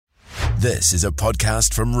This is a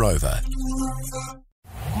podcast from Rover.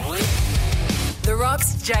 The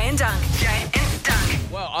Rock's Jay and Dunc. Jay and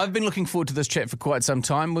Dunc. Well, I've been looking forward to this chat for quite some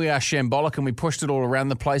time. We are shambolic and we pushed it all around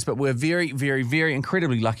the place, but we're very, very, very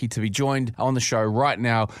incredibly lucky to be joined on the show right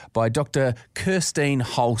now by Dr. Kirstine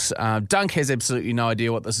Hulse. Dunc has absolutely no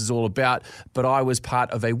idea what this is all about, but I was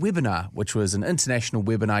part of a webinar, which was an international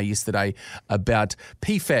webinar yesterday about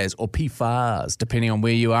PFAS or PFAS, depending on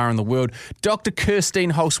where you are in the world. Dr.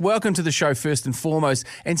 Kirstine Hulse, welcome to the show first and foremost.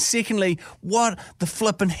 And secondly, what the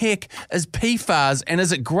flippin' heck is PFAS, and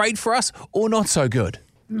is it great for us or not so good?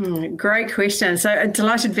 Great question. So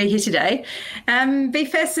delighted to be here today.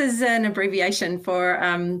 PFAS is an abbreviation for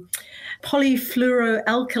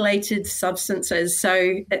polyfluoroalkylated substances.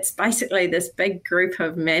 So it's basically this big group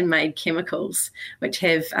of man-made chemicals which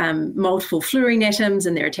have multiple fluorine atoms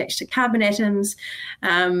and they're attached to carbon atoms,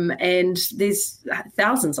 and there's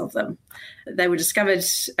thousands of them. They were discovered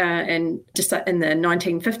in the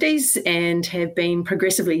 1950s and have been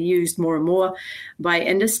progressively used more and more by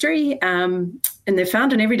industry. And they're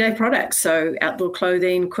found in everyday products, so outdoor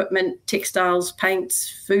clothing, equipment, textiles,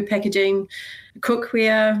 paints, food packaging,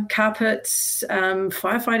 cookware, carpets,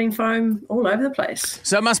 firefighting foam, all over the place.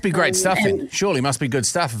 So it must be great stuff then. Surely must be good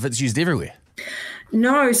stuff if it's used everywhere.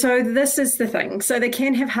 No, so this is the thing. So they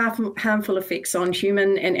can have harmful effects on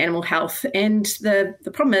human and animal health. And the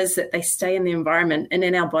problem is that they stay in the environment and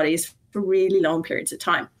in our bodies for really long periods of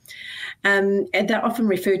time. And they're often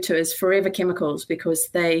referred to as forever chemicals because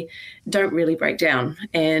they don't really break down.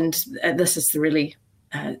 And this is the really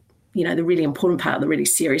the really important part, the really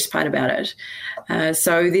serious part about it.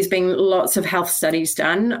 So there's been lots of health studies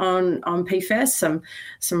done on PFAS,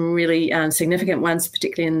 some really significant ones,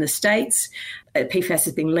 particularly in the States. PFAS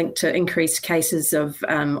has been linked to increased cases of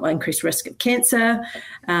increased risk of cancer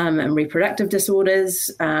and reproductive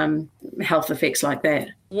disorders, health effects like that.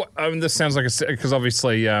 This sounds like because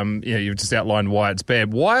obviously, you've just outlined why it's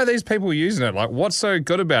bad. Why are these people using it? Like, what's so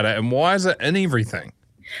good about it, and why is it in everything?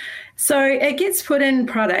 So it gets put in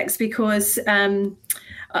products because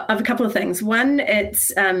of a couple of things. One,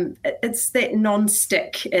 it's that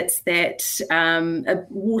non-stick. It's that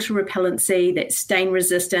water repellency, that stain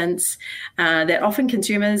resistance that often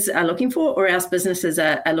consumers are looking for, or else businesses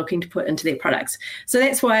are looking to put into their products. So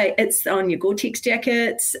that's why it's on your Gore-Tex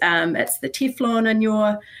jackets. It's the Teflon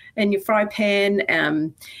in your fry pan,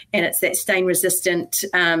 and it's that stain-resistant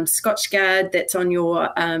Scotch Guard that's on your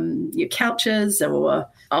couches or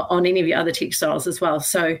on any of your other textiles as well.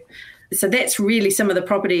 So that's really some of the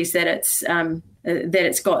properties that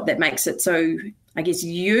it's got that makes it so, I guess,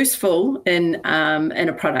 useful in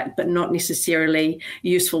a product, but not necessarily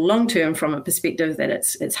useful long term from a perspective that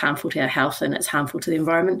it's harmful to our health and it's harmful to the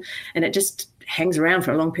environment, and it just hangs around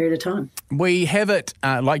for a long period of time. We have it,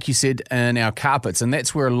 like you said, in our carpets, and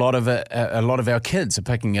that's where a lot of our kids are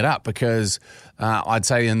picking it up because I'd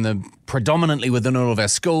say predominantly within all of our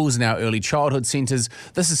schools and our early childhood centres,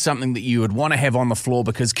 this is something that you would want to have on the floor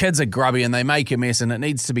because kids are grubby and they make a mess and it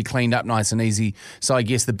needs to be cleaned up nice and easy. So I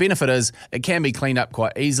guess the benefit is it can be cleaned up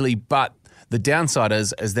quite easily, but the downside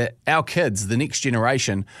is that our kids, the next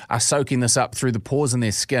generation, are soaking this up through the pores in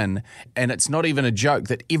their skin, and it's not even a joke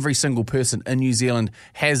that every single person in New Zealand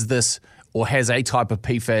has this or has a type of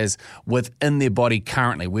PFAS within their body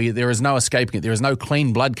currently. There is no escaping it. There is no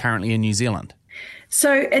clean blood currently in New Zealand.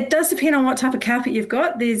 So it does depend on what type of carpet you've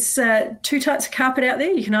got. There's two types of carpet out there.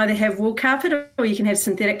 You can either have wool carpet or you can have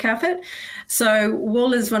synthetic carpet. So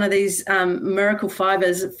wool is one of these miracle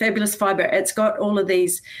fibers, fabulous fiber. It's got all of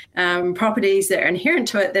these properties that are inherent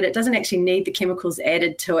to it that it doesn't actually need the chemicals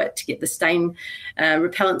added to it to get the stain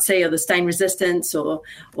repellency or the stain resistance or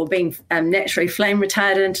being naturally flame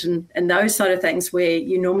retardant and those sort of things where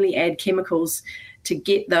you normally add chemicals to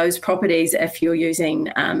get those properties if you're using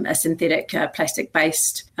a synthetic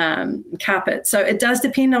plastic-based carpet. So it does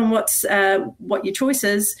depend on what your choice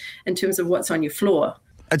is in terms of what's on your floor.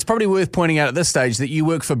 It's probably worth pointing out at this stage that you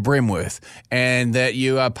work for Bremworth and that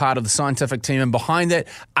you are part of the scientific team. And behind that,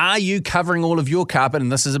 are you covering all of your carpet?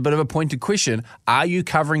 And this is a bit of a pointed question. Are you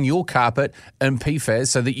covering your carpet in PFAS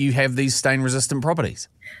so that you have these stain-resistant properties?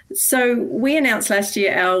 So we announced last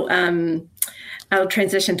year our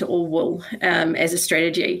transition to all wool as a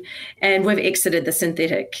strategy, and we've exited the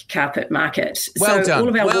synthetic carpet market. Well done. All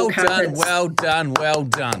of our wool carpets. Well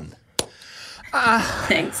done.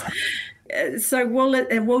 Thanks. So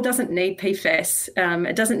wool doesn't need PFAS.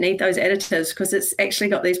 It doesn't need those additives because it's actually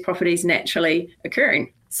got these properties naturally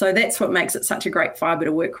occurring. So that's what makes it such a great fibre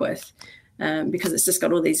to work with, because it's just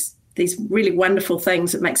got all these these really wonderful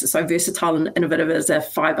things that makes it so versatile and innovative as a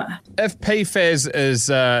fibre. If PFAS is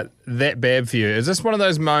that bad for you, is this one of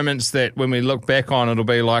those moments that when we look back on, it'll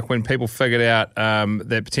be like when people figured out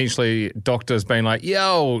that potentially doctors being like,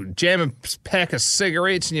 yo, jam a pack of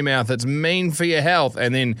cigarettes in your mouth, it's mean for your health.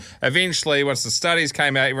 And then eventually, once the studies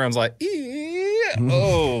came out, everyone's like,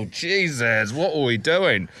 oh, Jesus, what were we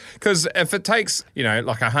doing? Because if it takes,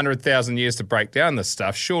 like 100,000 years to break down this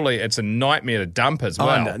stuff, surely it's a nightmare to dump as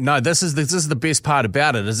well. Oh, no, this is the best part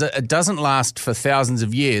about it, is it doesn't last for thousands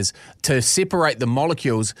of years. To separate the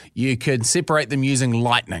molecules, you could separate them using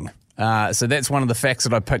lightning. So that's one of the facts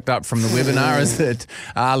that I picked up from the webinar, is that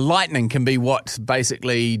lightning can be what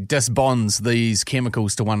basically disbonds these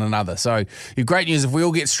chemicals to one another. So great news, if we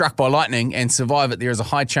all get struck by lightning and survive it, there is a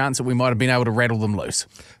high chance that we might have been able to rattle them loose.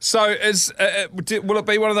 So will it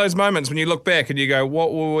be one of those moments when you look back and you go,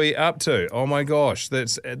 what were we up to? Oh my gosh,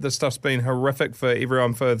 this stuff's been horrific for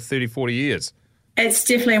everyone for 30, 40 years. It's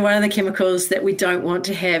definitely one of the chemicals that we don't want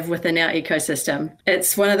to have within our ecosystem.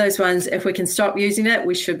 It's one of those ones, if we can stop using it,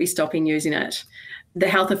 we should be stopping using it. The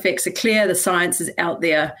health effects are clear, the science is out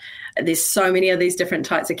there. There's so many of these different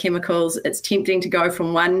types of chemicals. It's tempting to go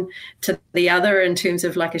from one to the other in terms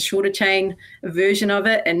of like a shorter chain version of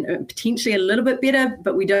it, and potentially a little bit better,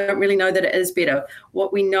 but we don't really know that it is better.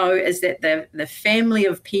 What we know is that the family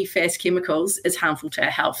of PFAS chemicals is harmful to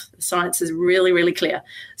our health. The science is really, really clear.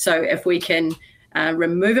 So if we can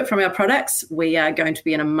remove it from our products, we are going to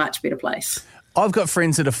be in a much better place. I've got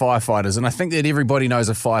friends that are firefighters, and I think that everybody knows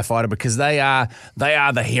a firefighter because they are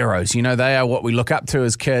the heroes. They are what we look up to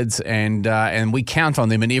as kids, and we count on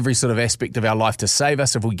them in every sort of aspect of our life to save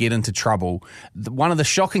us if we get into trouble. One of the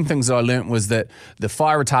shocking things that I learnt was that the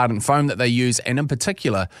fire retardant foam that they use, and in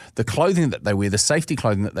particular the clothing that they wear, the safety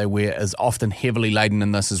clothing that they wear, is often heavily laden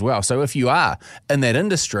in this as well. So if you are in that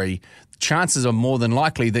industry, chances are more than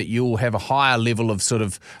likely that you'll have a higher level of sort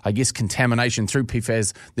of, I guess, contamination through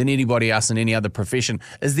PFAS than anybody else in any other profession.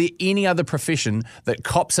 Is there any other profession that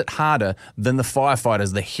cops it harder than the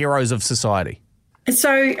firefighters, the heroes of society?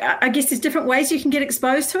 So I guess there's different ways you can get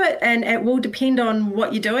exposed to it, and it will depend on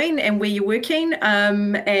what you're doing and where you're working,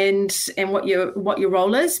 and what your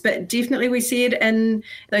role is. But definitely we see it in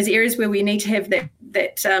those areas where we need to have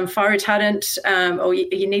that fire retardant, or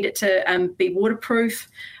you need it to be waterproof.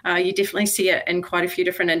 You definitely see it in quite a few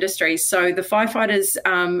different industries. So the firefighters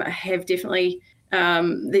have definitely.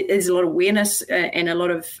 There's a lot of awareness and a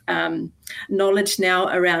lot of knowledge now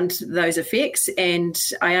around those effects, and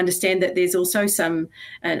I understand that there's also some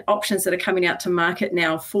options that are coming out to market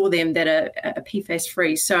now for them that are PFAS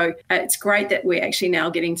free. So it's great that we're actually now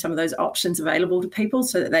getting some of those options available to people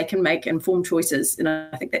so that they can make informed choices, and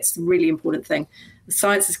I think that's the really important thing. The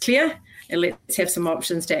science is clear, and let's have some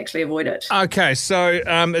options to actually avoid it. Okay, so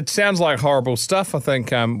it sounds like horrible stuff. I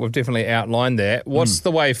think we've definitely outlined that. What's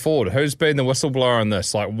the way forward? Who's been the whistleblower on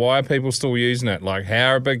this? Like, why are people still using it? Like,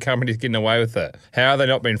 how are big companies getting away with it? How are they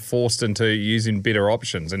not being forced into using better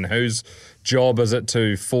options? And whose job is it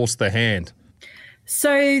to force the hand?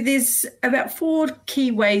 So there's about 4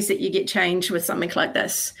 key ways that you get change with something like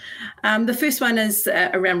this. The first one is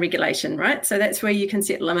around regulation, right? So that's where you can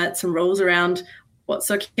set limits and rules around what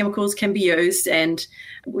sort of chemicals can be used. And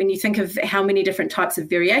when you think of how many different types of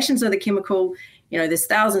variations of the chemical, there's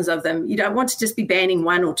thousands of them. You don't want to just be banning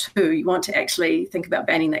 1 or 2. You want to actually think about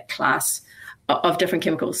banning that class of different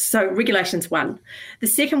chemicals. So regulation's 1. The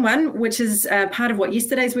second one, which is part of what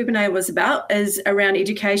yesterday's webinar was about, is around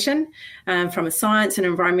education from a science and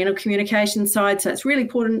environmental communication side. So it's really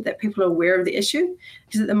important that people are aware of the issue,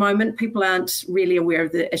 because at the moment people aren't really aware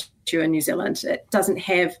of the issue in New Zealand. It doesn't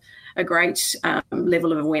have a great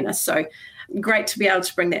level of awareness. So great to be able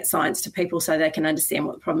to bring that science to people so they can understand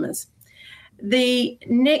what the problem is. The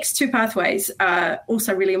next 2 pathways are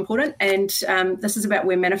also really important, and this is about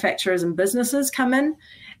where manufacturers and businesses come in,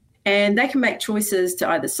 and they can make choices to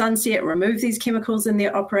either sunset or remove these chemicals in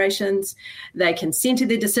their operations. They can center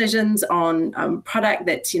their decisions on product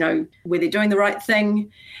that's, where they're doing the right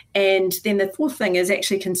thing. And then the fourth thing is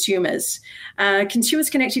actually consumers.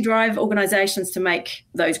 Consumers can actually drive organizations to make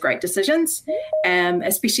those great decisions,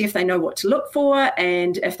 especially if they know what to look for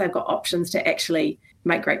and if they've got options to actually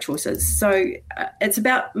make great choices. So it's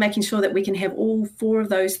about making sure that we can have all 4 of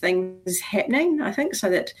those things happening, I think, so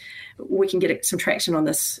that we can get some traction on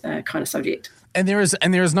this kind of subject. And there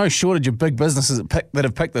is no shortage of big businesses that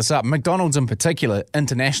have picked this up. McDonald's in particular,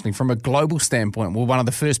 internationally, from a global standpoint, were one of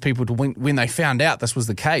the first people to, when they found out this was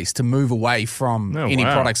the case, to move away from any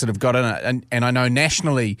products that have got in it. And I know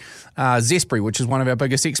nationally, Zespri, which is one of our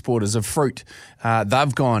biggest exporters of fruit,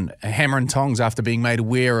 they've gone hammer and tongs after being made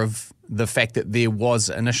aware of the fact that there was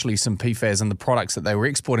initially some PFAS in the products that they were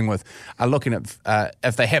exporting with, are looking at,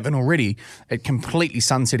 if they haven't already, at completely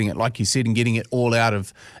sunsetting it, like you said, and getting it all out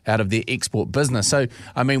of their export business. So,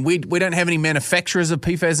 I mean, we don't have any manufacturers of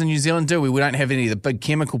PFAS in New Zealand, do we? We don't have any of the big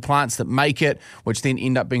chemical plants that make it, which then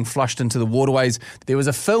end up being flushed into the waterways. There was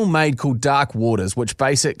a film made called Dark Waters, which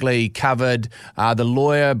basically covered the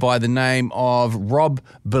lawyer by the name of Rob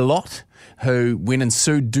Bilott, who went and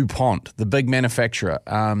sued DuPont, the big manufacturer.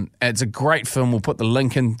 It's a great film. We'll put the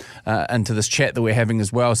link into this chat that we're having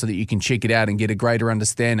as well so that you can check it out and get a greater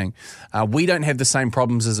understanding. We don't have the same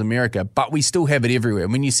problems as America, but we still have it everywhere.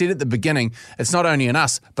 When you said at the beginning, it's not only in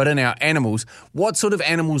us, but in our animals. What sort of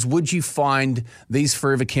animals would you find these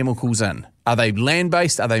forever chemicals in? Are they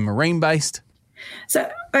land-based? Are they marine-based? So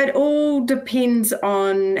it all depends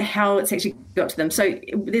on how it's actually got to them. So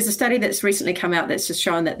there's a study that's recently come out that's just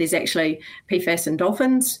shown that there's actually PFAS in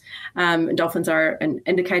dolphins. Dolphins are an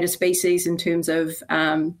indicator species in terms of,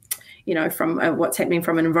 from what's happening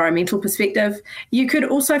from an environmental perspective. You could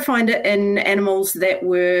also find it in animals that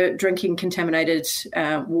were drinking contaminated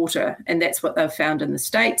water, and that's what they've found in the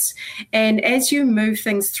States. And as you move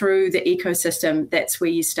things through the ecosystem, that's where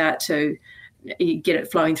you start to get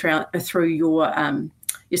it flowing through your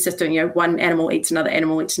system. One animal eats another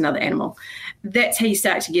animal, eats another animal. That's how you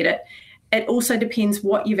start to get it. It also depends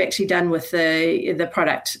what you've actually done with the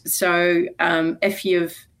product. So if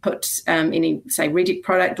you've put any, say, reject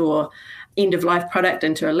product or end-of-life product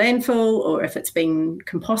into a landfill, or if it's been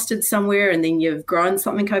composted somewhere and then you've grown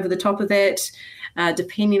something over the top of that,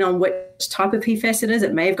 depending on which type of PFAS it is,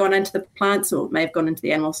 it may have gone into the plants or it may have gone into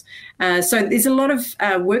the animals. So there's a lot of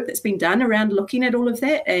work that's been done around looking at all of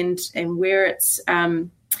that and where it's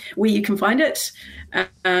where you can find it.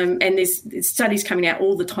 And there's studies coming out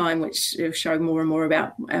all the time which show more and more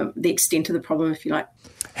about the extent of the problem, if you like.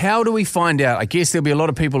 How do we find out? I guess there'll be a lot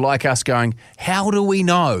of people like us going, how do we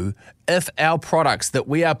know if our products that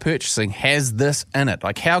we are purchasing has this in it?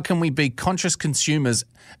 Like, how can we be conscious consumers?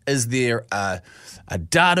 Is there a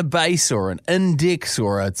database or an index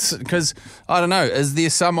or because, I don't know, is there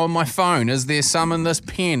some on my phone? Is there some in this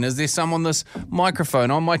pen? Is there some on this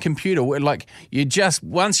microphone, on my computer? Like,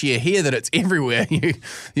 once you hear that it's everywhere,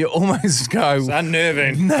 you almost go, it's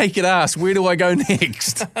unnerving. Naked ass, where do I go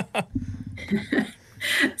next?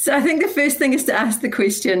 So I think the first thing is to ask the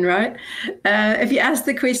question, right? If you ask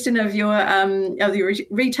the question of your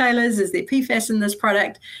retailers, is there PFAS in this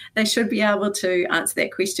product? They should be able to answer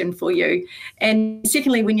that question for you. And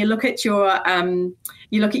secondly, when you look at your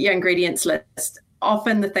ingredients list,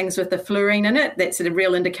 often the things with the fluorine in it, that's a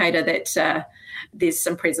real indicator that there's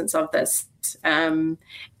some presence of this. And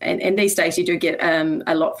these days you do get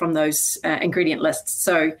a lot from those ingredient lists.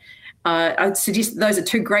 So I'd suggest those are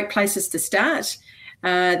two great places to start.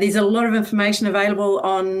 There's a lot of information available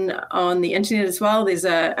on the internet as well. There's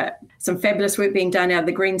some fabulous work being done out of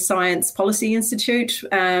the Green Science Policy Institute.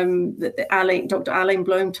 Dr. Arlene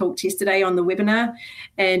Bloom talked yesterday on the webinar,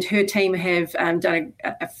 and her team have done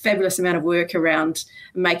a fabulous amount of work around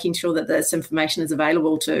making sure that this information is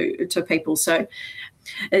available to people. So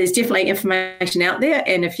there's definitely information out there,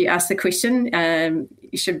 and if you ask the question,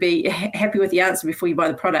 you should be happy with the answer before you buy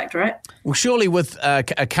the product, right? Well, surely with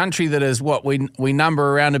a country that is what we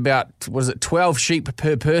number around about, 12 sheep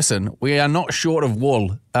per person, we are not short of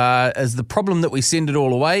wool. Is the problem that we send it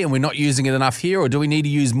all away and we're not using it enough here, or do we need to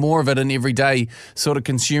use more of it in everyday sort of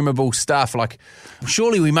consumable stuff? Like,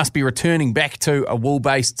 surely we must be returning back to a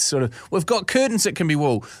wool-based sort of... We've got curtains that can be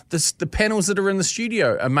wool. The panels that are in the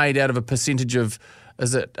studio are made out of a percentage of...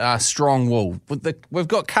 Is it strong wool? We've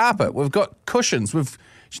got carpet, we've got cushions,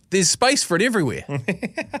 there's space for it everywhere.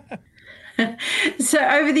 So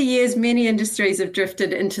over the years, many industries have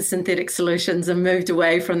drifted into synthetic solutions and moved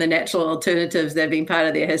away from the natural alternatives that have been part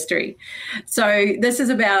of their history. So this is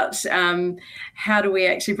about how do we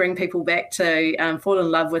actually bring people back to fall in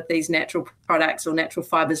love with these natural products or natural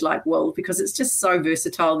fibres like wool, because it's just so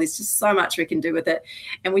versatile. There's just so much we can do with it,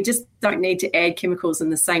 and we just don't need to add chemicals in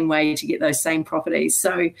the same way to get those same properties.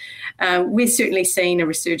 So we're certainly seeing a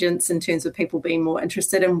resurgence in terms of people being more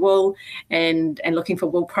interested in wool and looking for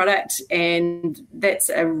wool product, and that's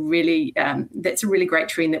a really great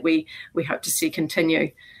trend that we hope to see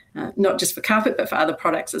continue, not just for carpet but for other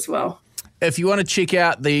products as well. If you want to check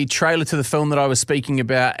out the trailer to the film that I was speaking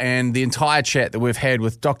about and the entire chat that we've had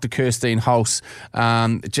with Dr. Kirstine Hulse,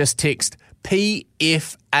 just text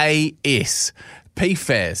PFAS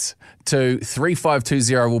to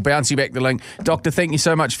 3520. We'll bounce you back the link. Doctor, thank you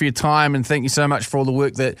so much for your time, and thank you so much for all the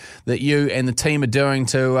work that you and the team are doing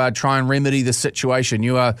to try and remedy the situation.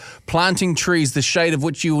 You are planting trees, the shade of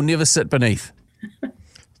which you will never sit beneath.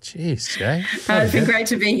 Jeez, Jay. It's been great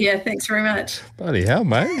to be here. Thanks very much. Bloody hell,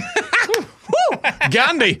 mate.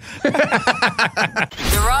 Gandhi.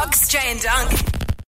 The Rocks, Jay and Dunc.